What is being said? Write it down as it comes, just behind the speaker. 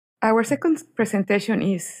Our second presentation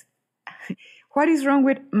is what is wrong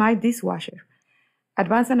with my dishwasher?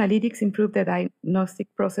 Advanced analytics improve the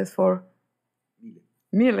diagnostic process for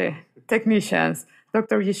Miele technicians.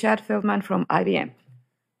 Dr. Yishad Feldman from IBM.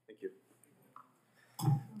 Thank you.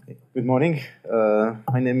 Good morning.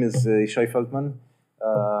 My name is Yishai Feldman.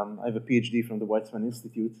 I have a PhD from the Weizmann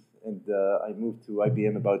Institute, and I moved to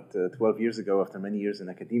IBM about 12 years ago after many years in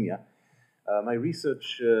academia. My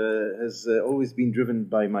research has always been driven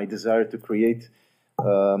by my desire to create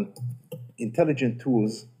intelligent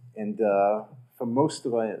tools, and for most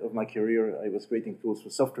of my career, I was creating tools for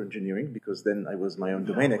software engineering because then I was my own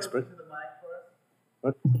domain expert.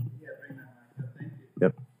 What? Yeah, bring that mic up. Thank you.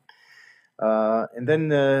 Yep. And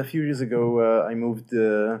then a few years ago, I moved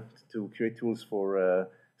to create tools for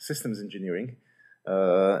systems engineering.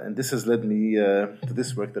 And this has led me to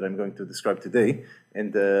this work that I'm going to describe today.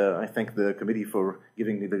 And I thank the committee for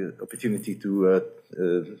giving me the opportunity to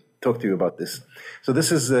talk to you about this. So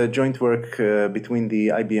this is joint work between the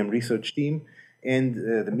IBM research team and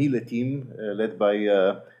the Miele team, led by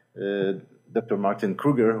Dr. Martin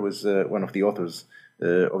Kruger, who is one of the authors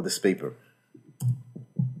of this paper.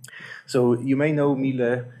 So you may know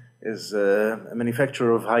Miele is a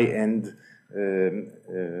manufacturer of high-end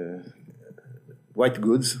white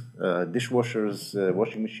goods, dishwashers,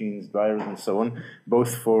 washing machines, dryers, and so on,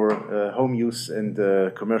 both for home use and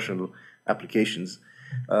commercial applications.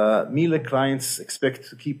 Miele clients expect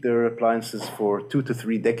to keep their appliances for 2 to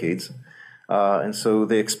 3 decades, and so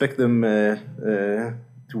they expect them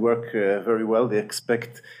to work very well. They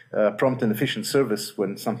expect prompt and efficient service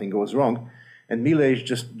when something goes wrong. And Miele is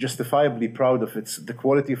just justifiably proud of the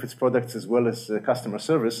quality of its products as well as customer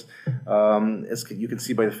service, as you can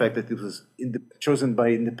see by the fact that it was chosen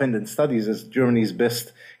by independent studies as Germany's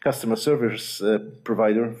best customer service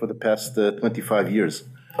provider for the past 25 years.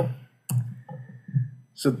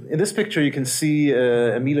 So in this picture, you can see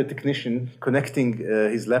a Miele technician connecting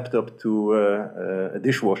his laptop to a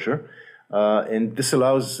dishwasher. And this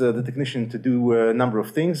allows the technician to do a number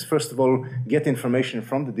of things. First of all, get information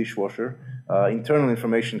from the dishwasher, internal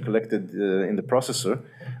information collected in the processor,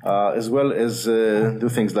 as well as do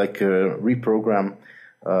things like reprogram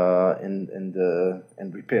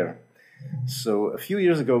and repair. So a few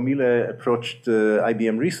years ago, Miele approached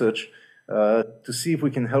IBM Research to see if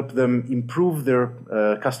we can help them improve their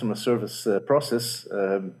customer service process,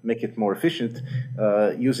 make it more efficient,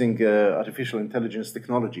 using artificial intelligence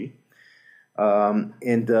technology.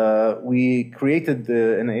 We created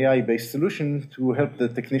an AI-based solution to help the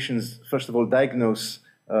technicians, first of all, diagnose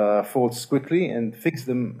faults quickly and fix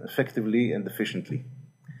them effectively and efficiently.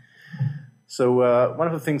 So one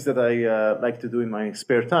of the things that I like to do in my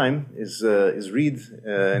spare time is read,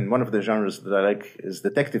 and one of the genres that I like is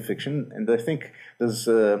detective fiction, and I think there's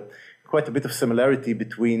quite a bit of similarity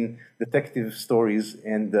between detective stories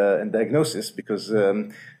and diagnosis, because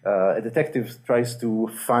a detective tries to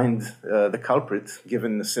find the culprit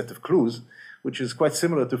given a set of clues, which is quite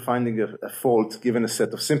similar to finding a fault given a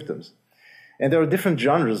set of symptoms. And there are different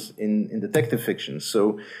genres in detective fiction.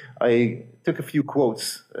 So I took a few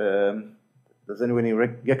quotes. Does anyone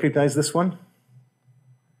recognize this one?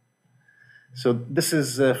 So this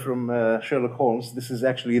is from Sherlock Holmes. This is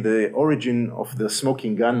actually the origin of the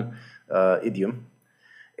smoking gun idiom.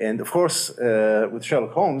 And of course, with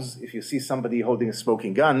Sherlock Holmes, if you see somebody holding a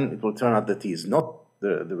smoking gun, it will turn out that he is not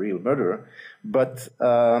the real murderer. But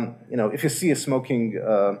if you see a smoking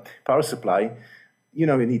power supply, you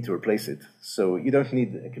need to replace it. So you don't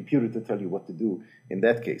need a computer to tell you what to do in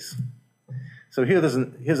that case. So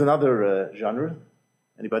here's another genre.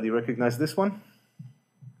 Anybody recognize this one?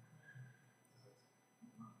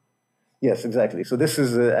 Yes, exactly. So this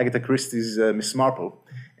is Agatha Christie's Miss Marple.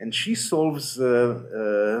 And she solves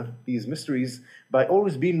these mysteries by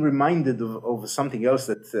always being reminded of something else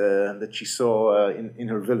that she saw in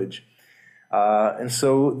her village. And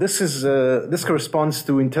so this corresponds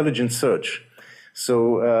to intelligent search.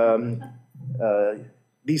 So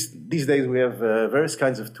these days we have various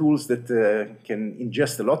kinds of tools that can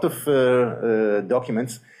ingest a lot of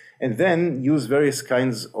documents and then use various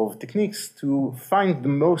kinds of techniques to find the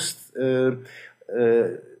most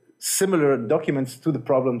similar documents to the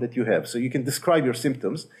problem that you have. So you can describe your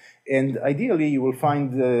symptoms, and ideally you will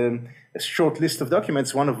find a short list of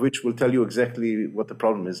documents, one of which will tell you exactly what the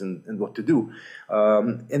problem is and what to do.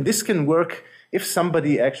 And this can work if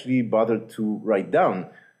somebody actually bothered to write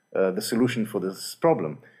down the solution for this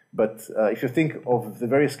problem. But if you think of the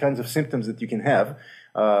various kinds of symptoms that you can have,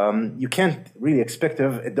 you can't really expect to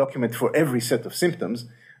have a document for every set of symptoms.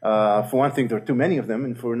 For one thing, there are too many of them,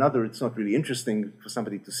 and for another, it's not really interesting for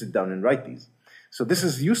somebody to sit down and write these. So this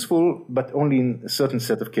is useful, but only in a certain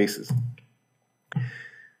set of cases.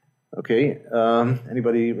 Okay,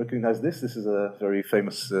 anybody recognize this? This is a very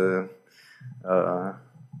famous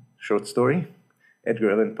short story,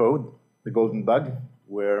 Edgar Allan Poe, The Golden Bug,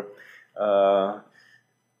 where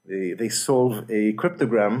they solve a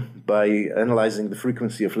cryptogram by analyzing the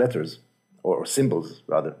frequency of letters, or symbols,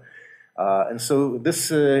 rather. And so this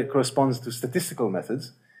corresponds to statistical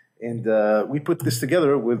methods, and we put this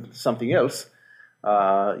together with something else.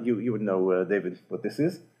 You would know, David, what this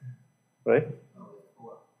is, right?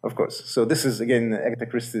 Of course. So this is, again, Agatha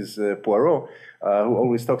Christie's Poirot, who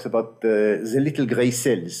always talks about the little gray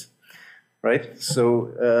cells, right?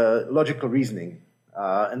 So logical reasoning.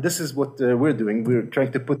 And this is what we're doing. We're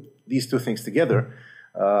trying to put these two things together.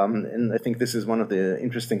 And I think this is one of the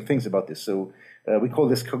interesting things about this. So we call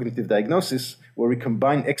this cognitive diagnosis, where we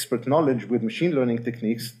combine expert knowledge with machine learning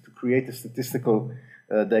techniques to create a statistical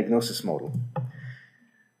diagnosis model.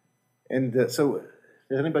 And so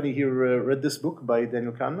has anybody here read this book by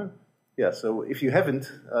Daniel Kahneman? Yeah, so if you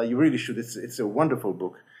haven't, you really should. It's a wonderful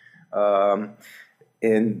book,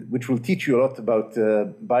 and which will teach you a lot about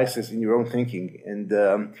biases in your own thinking.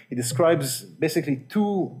 And he describes basically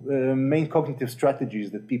two main cognitive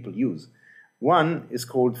strategies that people use. One is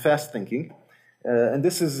called fast thinking, and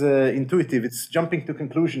this is intuitive. It's jumping to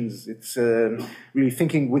conclusions. It's really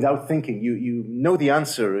thinking without thinking. You know the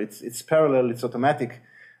answer. It's parallel. It's automatic.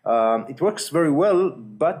 It works very well,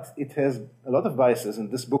 but it has a lot of biases, and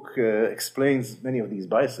this book explains many of these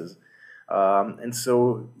biases. And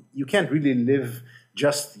so you can't really live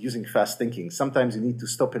just using fast thinking. Sometimes you need to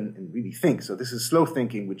stop and really think. So this is slow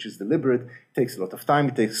thinking, which is deliberate. It takes a lot of time.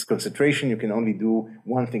 It takes concentration. You can only do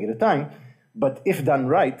one thing at a time. But if done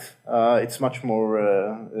right, it's much more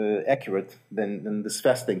accurate than this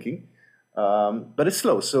fast thinking. But it's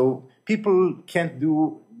slow. So people can't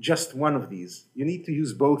do just one of these. You need to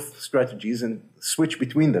use both strategies and switch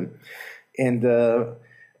between them. And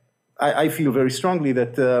I feel very strongly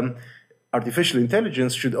that artificial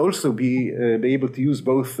intelligence should also be able to use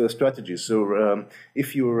both strategies. So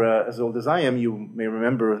if you're as old as I am, you may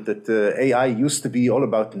remember that AI used to be all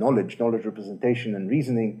about knowledge representation and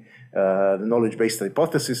reasoning, the knowledge-based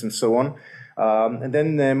hypothesis and so on. And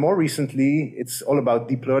then more recently, it's all about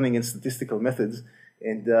deep learning and statistical methods,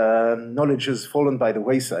 and knowledge has fallen by the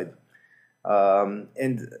wayside.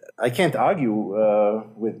 And I can't argue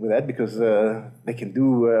with that, because they can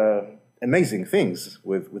do amazing things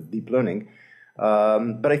with deep learning.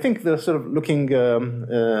 But I think they're sort of looking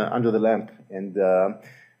under the lamp, and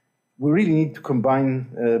we really need to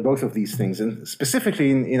combine both of these things. And specifically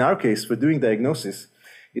in our case, for doing diagnosis,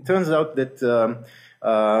 it turns out that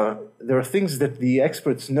there are things that the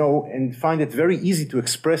experts know and find it very easy to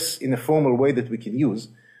express in a formal way that we can use.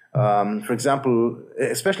 For example,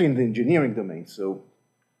 especially in the engineering domain. So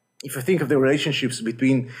if you think of the relationships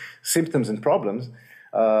between symptoms and problems,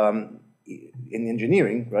 in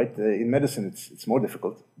engineering, right? In medicine, it's more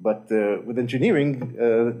difficult. But with engineering,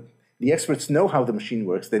 the experts know how the machine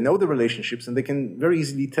works. They know the relationships, and they can very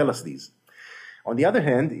easily tell us these. On the other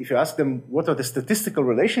hand, if you ask them what are the statistical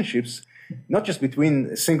relationships, not just between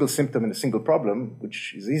a single symptom and a single problem,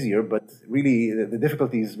 which is easier, but really the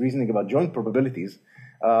difficulty is reasoning about joint probabilities,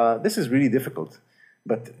 this is really difficult.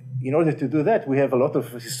 But in order to do that, we have a lot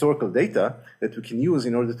of historical data that we can use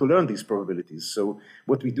in order to learn these probabilities. So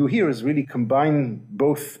what we do here is really combine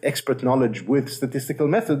both expert knowledge with statistical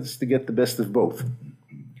methods to get the best of both.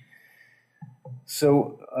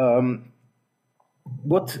 So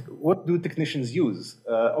what do technicians use?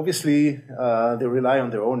 Obviously, they rely on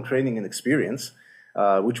their own training and experience,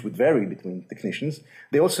 which would vary between technicians.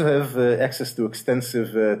 They also have access to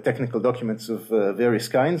extensive technical documents of various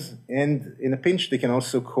kinds, and in a pinch, they can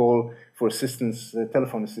also call for assistance,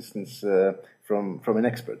 telephone assistance from an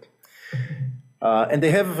expert. And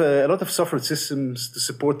they have a lot of software systems to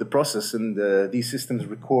support the process, and these systems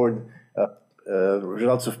record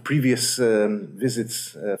results of previous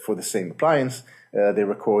visits for the same appliance. They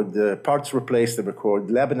record parts replaced, they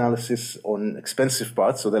record lab analysis on expensive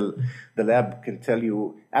parts, so the lab can tell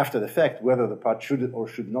you after the fact whether the part should or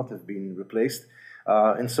should not have been replaced,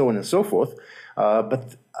 and so on and so forth.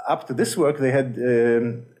 But up to this work, they had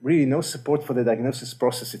really no support for the diagnosis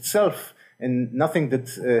process itself, and nothing that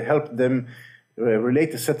helped them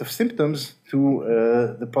relate a set of symptoms to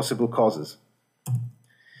the possible causes.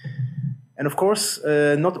 And of course,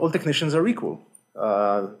 not all technicians are equal.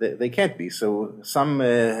 They can't be. So some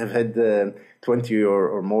have had 20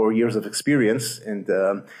 or more years of experience and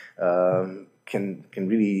can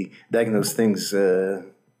really diagnose things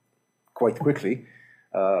quite quickly.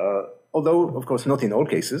 Although, of course, not in all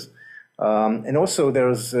cases. And also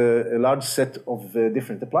there's a large set of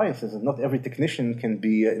different appliances, and not every technician can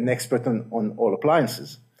be an expert on all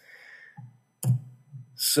appliances.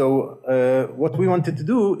 So what we wanted to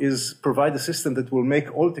do is provide a system that will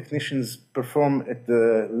make all technicians perform at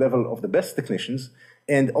the level of the best technicians,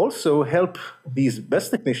 and also help these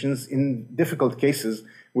best technicians in difficult cases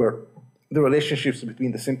where the relationships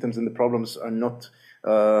between the symptoms and the problems are not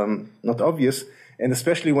obvious, and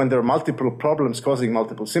especially when there are multiple problems causing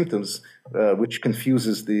multiple symptoms, which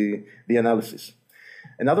confuses the analysis.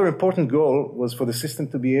 Another important goal was for the system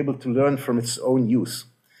to be able to learn from its own use.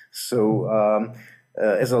 So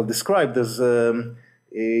as I'll describe, there's a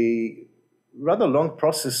rather long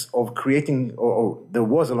process of creating, or there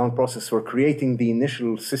was a long process for creating the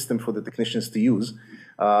initial system for the technicians to use,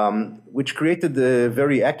 which created a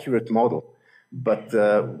very accurate model. But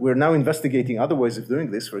we're now investigating other ways of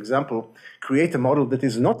doing this. For example, create a model that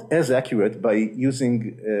is not as accurate by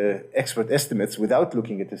using expert estimates without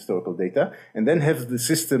looking at historical data, and then have the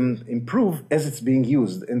system improve as it's being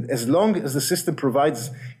used. And as long as the system provides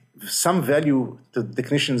some value to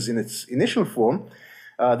technicians in its initial form,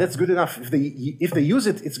 that's good enough. If they use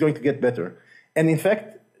it, it's going to get better. And in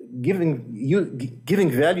fact,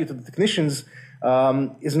 giving value to the technicians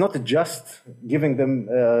is not just giving them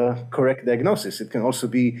correct diagnosis. It can also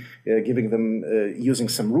be giving them using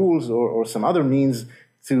some rules or some other means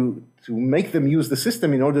to make them use the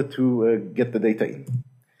system in order to get the data in.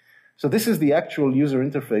 So this is the actual user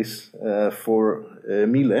interface for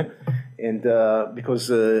Miele, and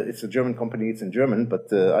because it's a German company, it's in German,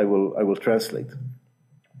 but I will translate.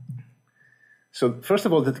 So first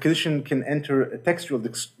of all, the technician can enter a textual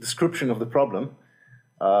description of the problem.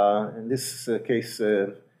 In this case,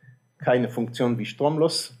 keine Funktion wie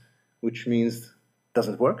stromlos, which means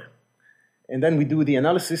doesn't work. And then we do the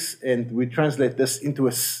analysis, and we translate this into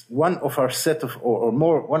one of our set of,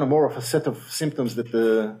 one or more of a set of symptoms that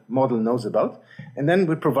the model knows about. And then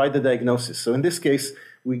we provide the diagnosis. So in this case,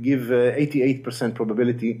 we give 88%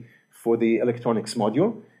 probability for the electronics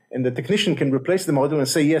module. And the technician can replace the module and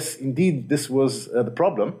say, yes, indeed, this was the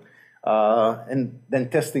problem. And then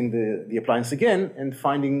testing the appliance again and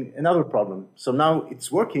finding another problem. So now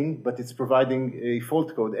it's working, but it's providing a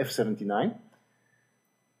fault code F79.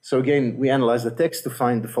 So again, we analyze the text to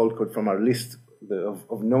find the fault code from our list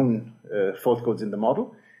of known fault codes in the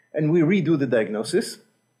model, and we redo the diagnosis.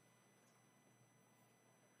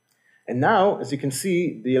 And now, as you can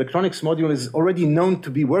see, the electronics module is already known to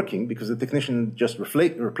be working because the technician just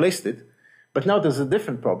replaced it. But now there's a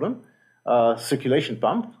different problem, circulation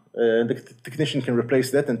pump. The technician can replace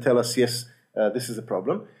that and tell us, yes, this is a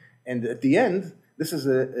problem. And at the end, this is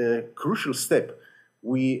a crucial step.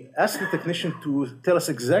 We ask the technician to tell us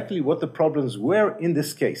exactly what the problems were in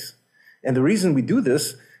this case. And the reason we do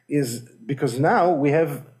this is because now we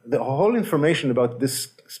have the whole information about this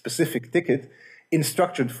specific ticket in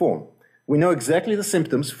structured form. We know exactly the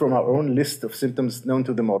symptoms from our own list of symptoms known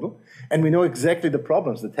to the model, and we know exactly the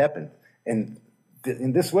problems that happened. And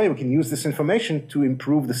in this way, we can use this information to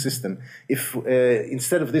improve the system. If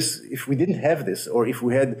instead of this, if we didn't have this, or if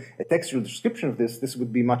we had a textual description of this, this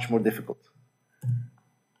would be much more difficult.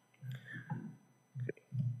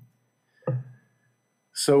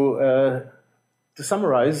 So to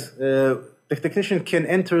summarize, the technician can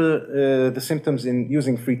enter the symptoms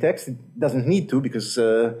using free text. It doesn't need to because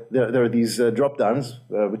there are these drop-downs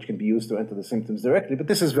which can be used to enter the symptoms directly, but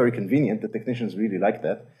this is very convenient. The technicians really like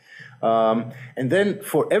that. And then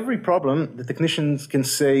for every problem, the technicians can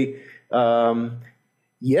say,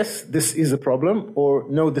 yes, this is a problem, or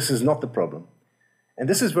no, this is not the problem. And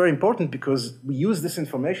this is very important because we use this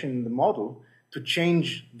information in the model to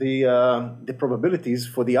change the probabilities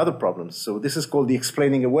for the other problems. So this is called the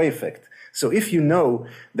explaining away effect. So if you know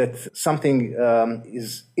that something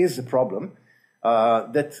is a problem,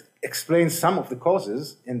 that explains some of the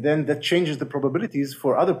causes, and then that changes the probabilities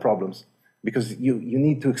for other problems, because you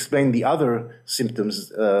need to explain the other symptoms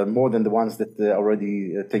more than the ones that are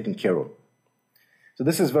already taken care of. So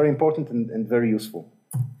this is very important and very useful.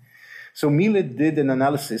 So Miele did an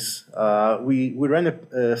analysis. We ran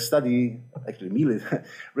a study, actually Miele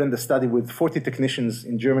ran the study with 40 technicians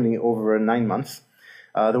in Germany over 9 months.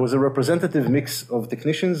 There was a representative mix of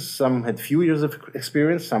technicians. Some had few years of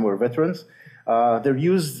experience, some were veterans. They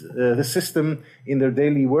used the system in their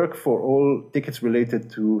daily work for all tickets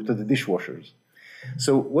related to the dishwashers.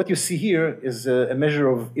 So what you see here is a measure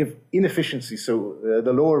of inefficiency. So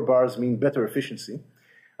the lower bars mean better efficiency.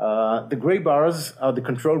 The gray bars are the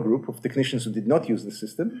control group of technicians who did not use the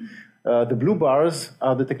system. The blue bars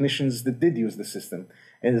are the technicians that did use the system.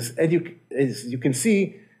 And as you can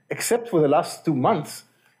see, except for the last 2 months,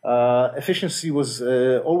 efficiency was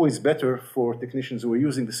always better for technicians who were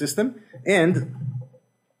using the system. And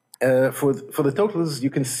for the totals, you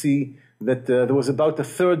can see that there was about a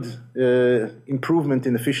third improvement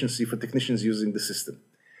in efficiency for technicians using the system.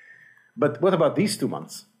 But what about these 2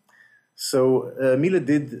 months? So Miele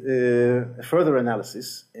did a further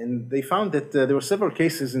analysis, and they found that there were several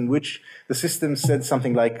cases in which the system said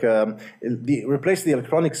something like replace the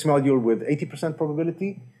electronics module with 80%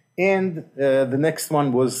 probability, and the next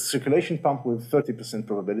one was circulation pump with 30%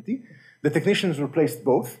 probability. The technicians replaced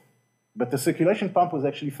both, but the circulation pump was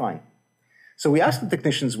actually fine. So we asked the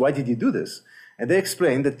technicians, why did you do this? And they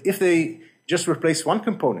explained that if they just replace one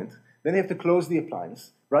component, then they have to close the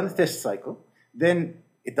appliance, run the test cycle, then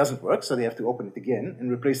it doesn't work, so they have to open it again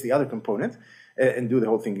and replace the other component and do the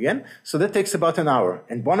whole thing again. So that takes about an hour.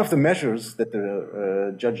 And one of the measures that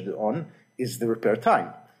they're judged on is the repair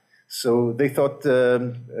time. So they thought,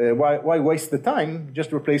 why waste the time?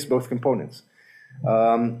 Just replace both components.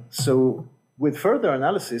 So with further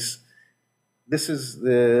analysis, this is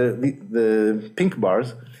the pink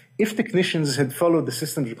bars. If technicians had followed the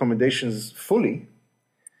system's recommendations fully,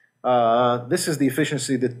 this is the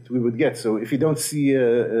efficiency that we would get. So if you don't see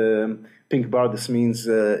a pink bar, this means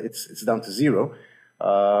it's down to 0.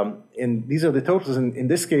 And these are the totals. And in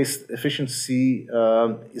this case, efficiency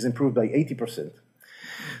is improved by 80%.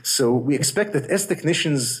 So we expect that as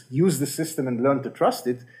technicians use the system and learn to trust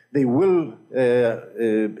it, they will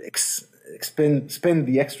spend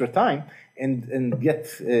the extra time and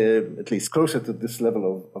get at least closer to this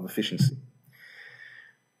level of efficiency.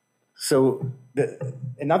 So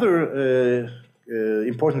another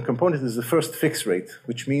important component is the first fix rate,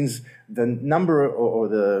 which means the number or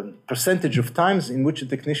the percentage of times in which a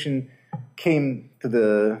technician came to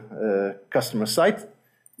the customer site,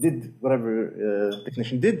 did whatever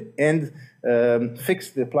technician did, and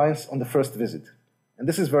fixed the appliance on the first visit. And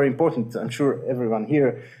this is very important. I'm sure everyone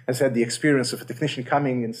here has had the experience of a technician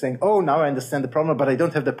coming and saying, oh, now I understand the problem, but I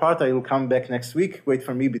don't have the part. I will come back next week. Wait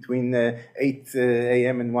for me between 8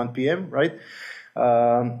 a.m. and 1 p.m., right?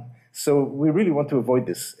 So we really want to avoid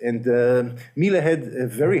this. And Miele had a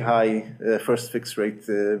very high first fix rate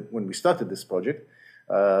when we started this project.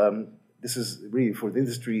 This is really, for the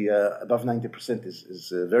industry, above 90%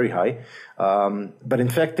 is very high. But in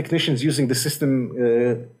fact, technicians using the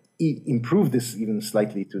system improved this even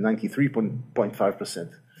slightly to 93.5%.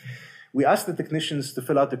 We asked the technicians to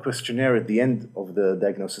fill out a questionnaire at the end of the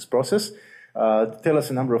diagnosis process to tell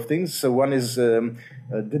us a number of things. So one is,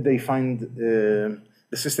 did they find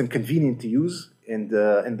the system convenient to use? And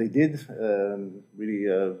they did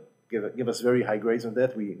really give us very high grades on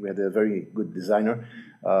that. We had a very good designer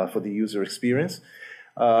for the user experience.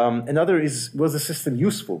 Another is, was the system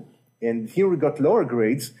useful? And here we got lower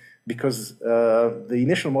grades because the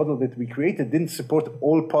initial model that we created didn't support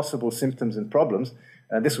all possible symptoms and problems.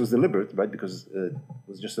 This was deliberate, right, because it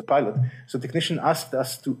was just a pilot. So technician asked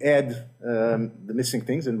us to add the missing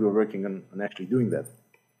things, and we were working on actually doing that.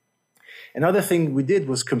 Another thing we did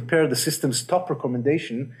was compare the system's top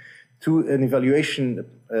recommendation to an evaluation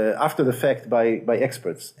after the fact by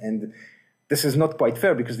experts. And this is not quite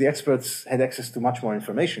fair because the experts had access to much more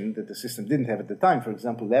information that the system didn't have at the time. For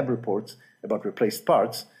example, lab reports about replaced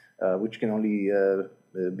parts, which can only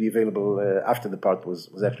be available after the part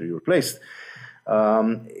was actually replaced.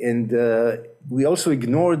 And we also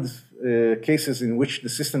ignored cases in which the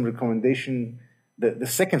system recommendation, the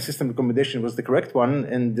second system recommendation was the correct one,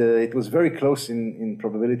 and it was very close in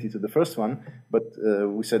probability to the first one, but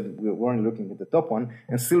we said we weren't looking at the top one,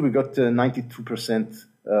 and still we got 92%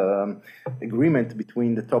 agreement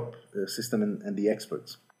between the top system and the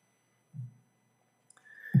experts.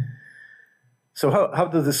 So how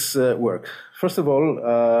does this work? First of all,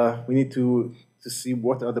 we need to see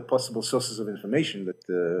what are the possible sources of information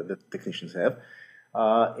that technicians have.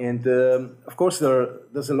 Of course,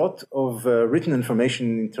 there's a lot of written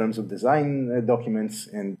information in terms of design documents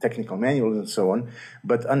and technical manuals and so on.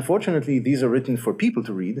 But unfortunately, these are written for people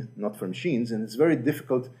to read, not for machines. And it's very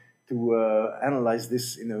difficult to analyze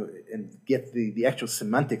this and get the actual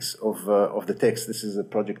semantics of the text. This is a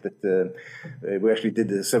project that we actually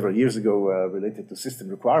did several years ago related to system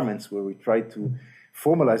requirements, where we tried to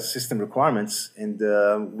formalize system requirements. And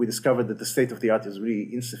we discovered that the state of the art is really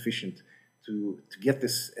insufficient to get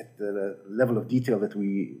this at the level of detail that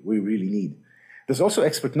we really need. There's also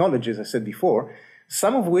expert knowledge, as I said before,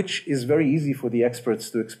 some of which is very easy for the experts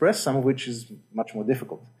to express, some of which is much more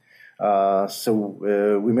difficult. So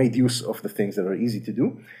we made use of the things that are easy to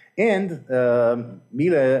do. And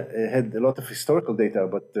Miele had a lot of historical data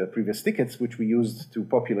about previous tickets, which we used to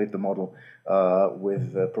populate the model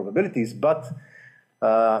with probabilities. But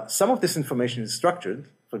some of this information is structured.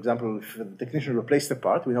 For example, if the technician replaced a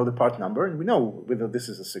part, we know the part number, and we know whether this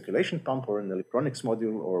is a circulation pump or an electronics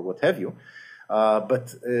module or what have you.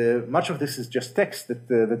 But much of this is just text that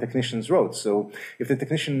the technicians wrote. So if the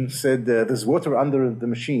technician said there's water under the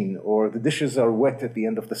machine or the dishes are wet at the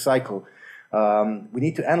end of the cycle, we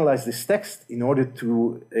need to analyze this text in order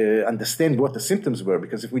to understand what the symptoms were,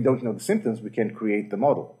 because if we don't know the symptoms, we can't create the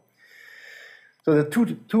model. So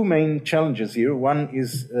the two main challenges here. One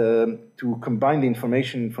is to combine the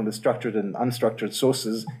information from the structured and unstructured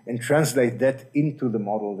sources and translate that into the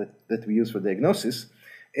model that we use for diagnosis,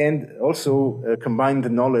 and also combine the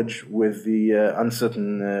knowledge with the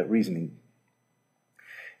uncertain reasoning.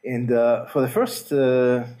 And for the first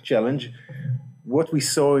challenge, what we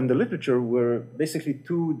saw in the literature were basically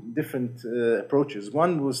two different approaches.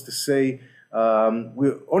 One was to say,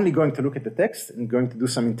 we're only going to look at the text and going to do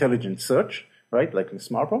some intelligent search, right, like in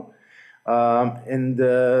SmartPro. And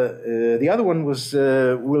the other one was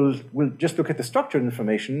we'll just look at the structured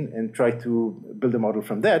information and try to build a model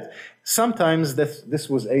from that. Sometimes this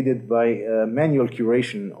was aided by manual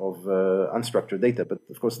curation of unstructured data, but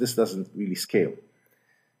of course this doesn't really scale.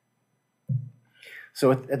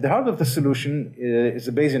 So at the heart of the solution is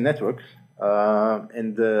a Bayesian network,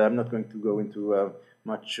 and I'm not going to go into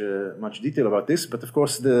much detail about this, but of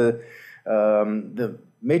course the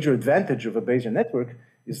major advantage of a Bayesian network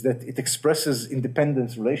is that it expresses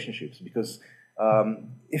independence relationships, because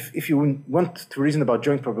if you want to reason about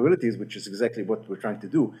joint probabilities, which is exactly what we're trying to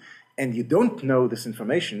do, and you don't know this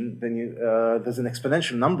information, then there's an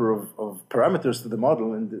exponential number of parameters to the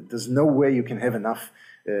model, and there's no way you can have enough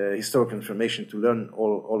historical information to learn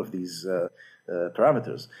all of these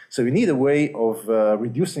parameters. So you need a way of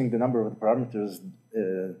reducing the number of the parameters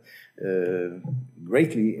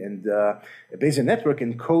greatly, and a Bayesian network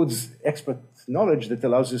encodes expert knowledge that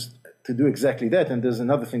allows us to do exactly that. And there's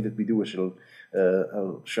another thing that we do, which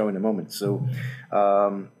I'll show in a moment. So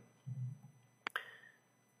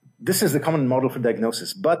this is the common model for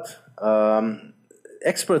diagnosis, but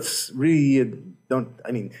experts really don't,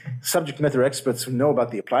 I mean, subject matter experts who know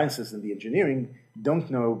about the appliances and the engineering don't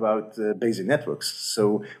know about Bayesian networks.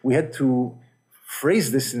 So we had to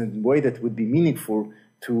phrase this in a way that would be meaningful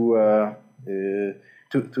to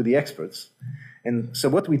the experts. And so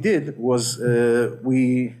what we did was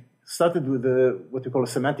we started with what we call a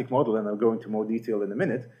semantic model, and I'll go into more detail in a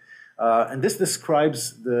minute. And this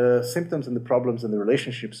describes the symptoms and the problems and the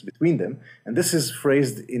relationships between them. And this is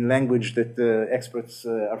phrased in language that experts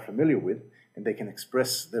are familiar with, and they can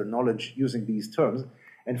express their knowledge using these terms.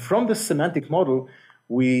 And from this semantic model,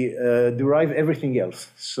 we derive everything else.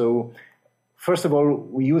 So first of all,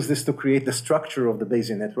 we use this to create the structure of the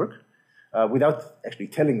Bayesian network without actually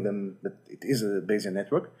telling them that it is a Bayesian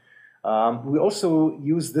network. We also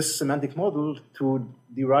use this semantic model to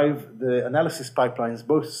derive the analysis pipelines,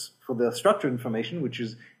 both for the structured information, which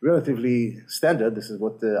is relatively standard. This is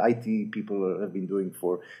what the IT people have been doing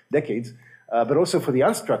for decades, but also for the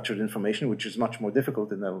unstructured information, which is much more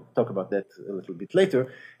difficult, and I'll talk about that a little bit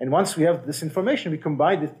later. And once we have this information, we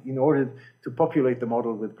combine it in order to populate the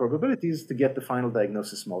model with probabilities to get the final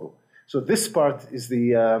diagnosis model. So this part is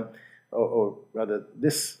the or rather,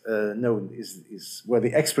 this node is where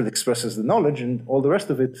the expert expresses the knowledge, and all the rest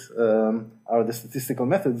of it are the statistical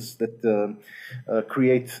methods that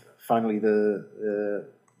create finally the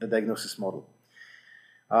diagnosis model.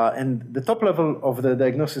 And the top level of the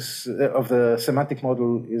diagnosis of the semantic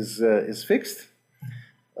model is fixed.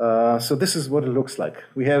 So this is what it looks like.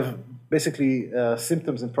 We have basically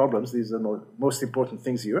symptoms and problems. These are the most important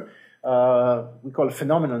things here. We call a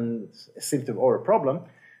phenomenon a symptom or a problem.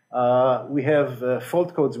 We have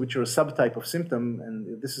fault codes, which are a subtype of symptom,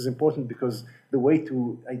 and this is important because the way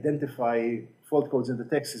to identify fault codes in the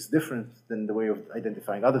text is different than the way of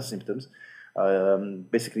identifying other symptoms,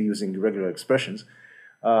 basically using regular expressions.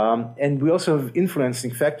 And we also have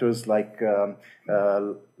influencing factors like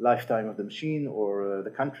lifetime of the machine or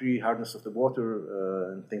the country, hardness of the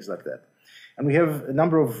water, and things like that. And we have a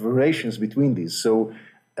number of variations between these. So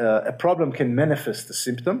a problem can manifest a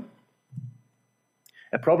symptom.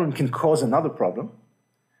 A problem can cause another problem,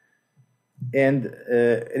 and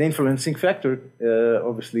an influencing factor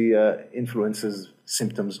obviously influences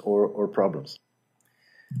symptoms or problems.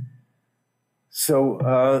 So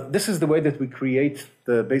this is the way that we create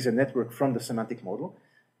the Bayesian network from the semantic model.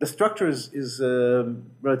 The structure is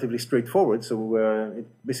relatively straightforward, so it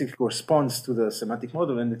basically corresponds to the semantic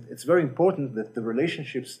model, and it's very important that the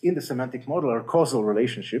relationships in the semantic model are causal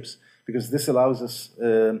relationships, because this allows us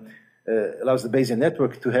allows the Bayesian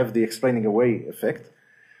network to have the explaining away effect.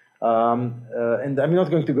 And I'm not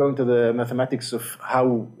going to go into the mathematics of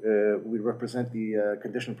how we represent the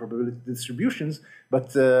conditional probability distributions,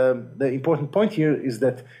 but the important point here is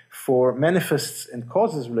that for manifests and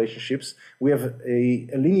causes relationships, we have a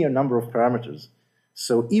linear number of parameters.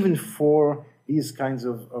 So even for these kinds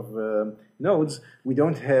of nodes, we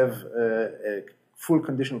don't have a full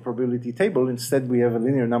conditional probability table. Instead, we have a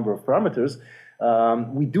linear number of parameters.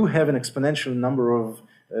 We do have an exponential number of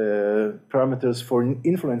parameters for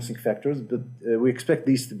influencing factors, but we expect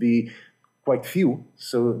these to be quite few,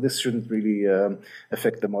 so this shouldn't really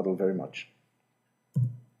affect the model very much.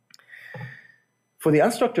 For the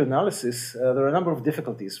unstructured analysis, there are a number of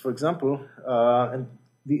difficulties. For example, and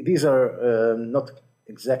these are not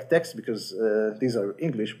exact text because these are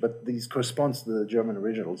English, but these correspond to the German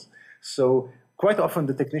originals. So quite often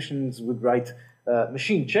the technicians would write,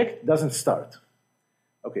 machine checked, doesn't start.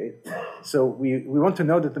 Okay, so we want to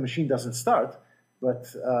know that the machine doesn't start, but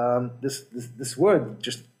this word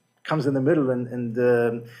just comes in the middle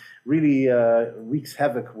and really wreaks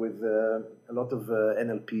havoc with a lot of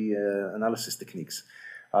NLP analysis techniques.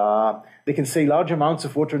 They can say large amounts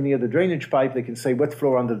of water near the drainage pipe. They can say wet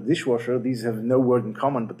floor under the dishwasher. These have no word in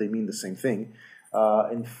common, but they mean the same thing.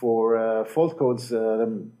 And for fault codes, there are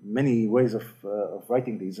many ways of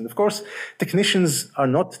writing these. And of course, technicians are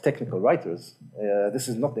not technical writers. This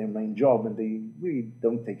is not their main job, and they really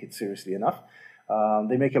don't take it seriously enough.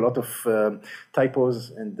 They make a lot of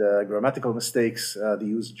typos and grammatical mistakes. They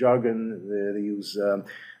use jargon, they use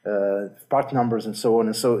part numbers, and so on.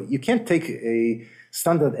 And so you can't take a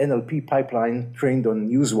standard NLP pipeline trained on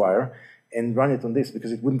Newswire and run it on this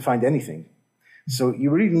because it wouldn't find anything. So you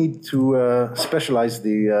really need to specialize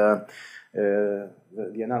the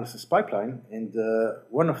analysis pipeline. And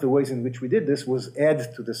one of the ways in which we did this was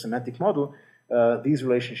add to the semantic model these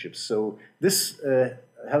relationships. So this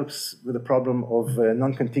helps with the problem of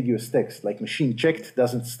non-contiguous text, like machine checked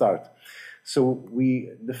doesn't start. So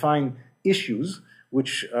we define issues,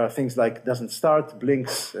 which are things like doesn't start,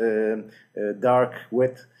 blinks, dark,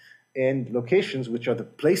 wet, and locations, which are the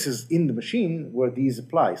places in the machine where these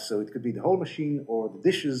apply. So it could be the whole machine or the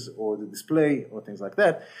dishes or the display or things like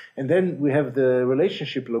that. And then we have the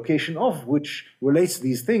relationship location of, which relates to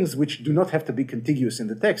these things which do not have to be contiguous in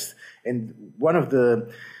the text. And one of the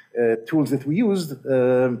tools that we used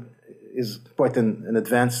is quite an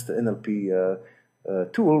advanced NLP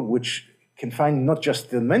tool, which can find not just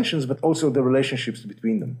the dimensions, but also the relationships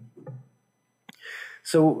between them.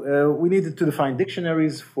 So we needed to define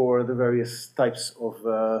dictionaries for the various types of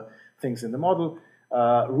things in the model.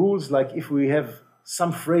 Rules like if we have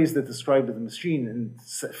some phrase that describes the machine and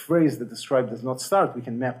a phrase that describes does not start, we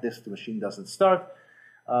can map this to machine doesn't start.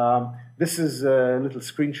 This is a little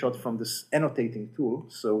screenshot from this annotating tool.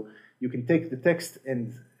 So you can take the text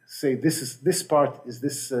and say this part is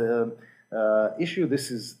this issue, this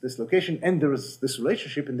is this location, and there is this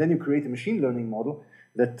relationship, and then you create a machine learning model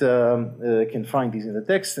that can find these in the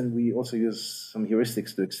text, and we also use some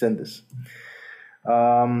heuristics to extend this.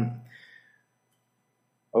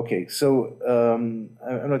 Okay, so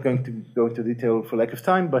I'm not going to go into detail for lack of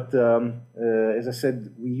time, but as I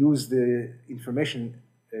said, we use the information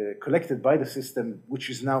collected by the system, which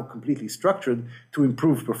is now completely structured, to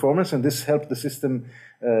improve performance, and this helped the system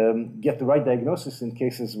get the right diagnosis in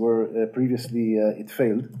cases where previously it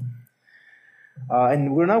failed.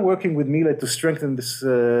 And we're now working with Miele to strengthen this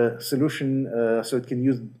solution so it can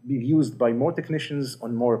be used by more technicians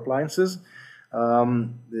on more appliances.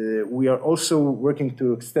 We are also working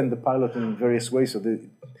to extend the pilot in various ways. So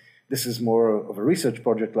this is more of a research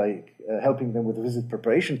project, like helping them with the visit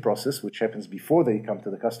preparation process, which happens before they come to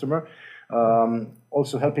the customer.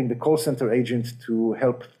 Also helping the call center agent to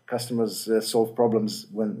help customers solve problems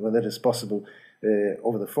when that is possible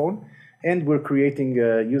over the phone. And we're creating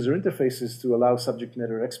user interfaces to allow subject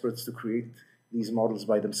matter experts to create these models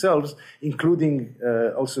by themselves, including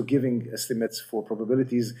also giving estimates for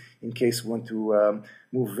probabilities in case we want to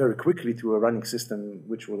move very quickly to a running system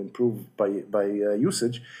which will improve by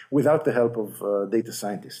usage without the help of data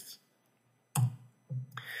scientists.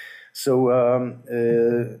 So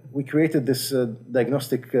we created this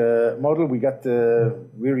diagnostic model. We got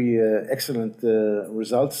very excellent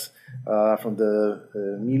results from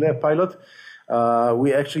the Miele pilot.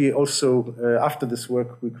 We actually also, after this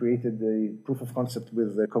work, we created a proof of concept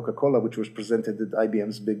with Coca-Cola, which was presented at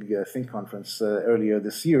IBM's big Think conference earlier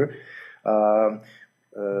this year,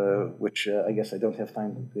 which I guess I don't have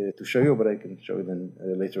time to show you, but I can show you then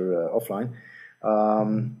later offline.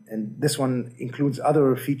 And this one includes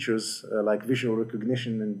other features like visual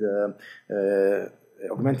recognition and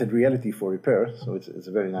augmented reality for repair. So it's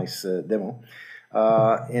a very nice demo.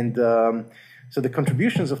 So the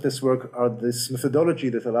contributions of this work are this methodology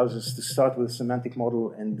that allows us to start with a semantic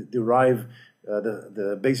model and derive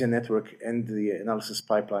the Bayesian network and the analysis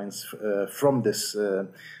pipelines from this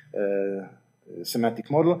semantic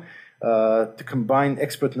model, to combine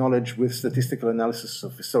expert knowledge with statistical analysis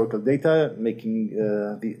of historical data, making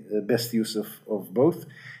the best use of both.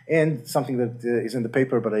 And something that is in the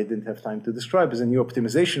paper, but I didn't have time to describe, is a new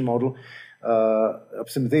optimization model,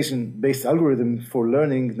 optimization-based algorithm for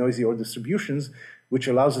learning noisy order distributions, which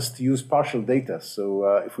allows us to use partial data. So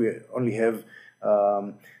if we only have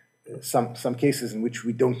some cases in which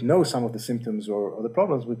we don't know some of the symptoms or the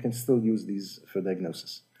problems, we can still use these for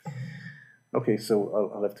diagnosis. Okay,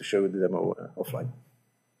 so I'll have to show you the demo offline.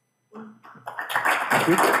 Thank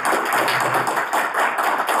you.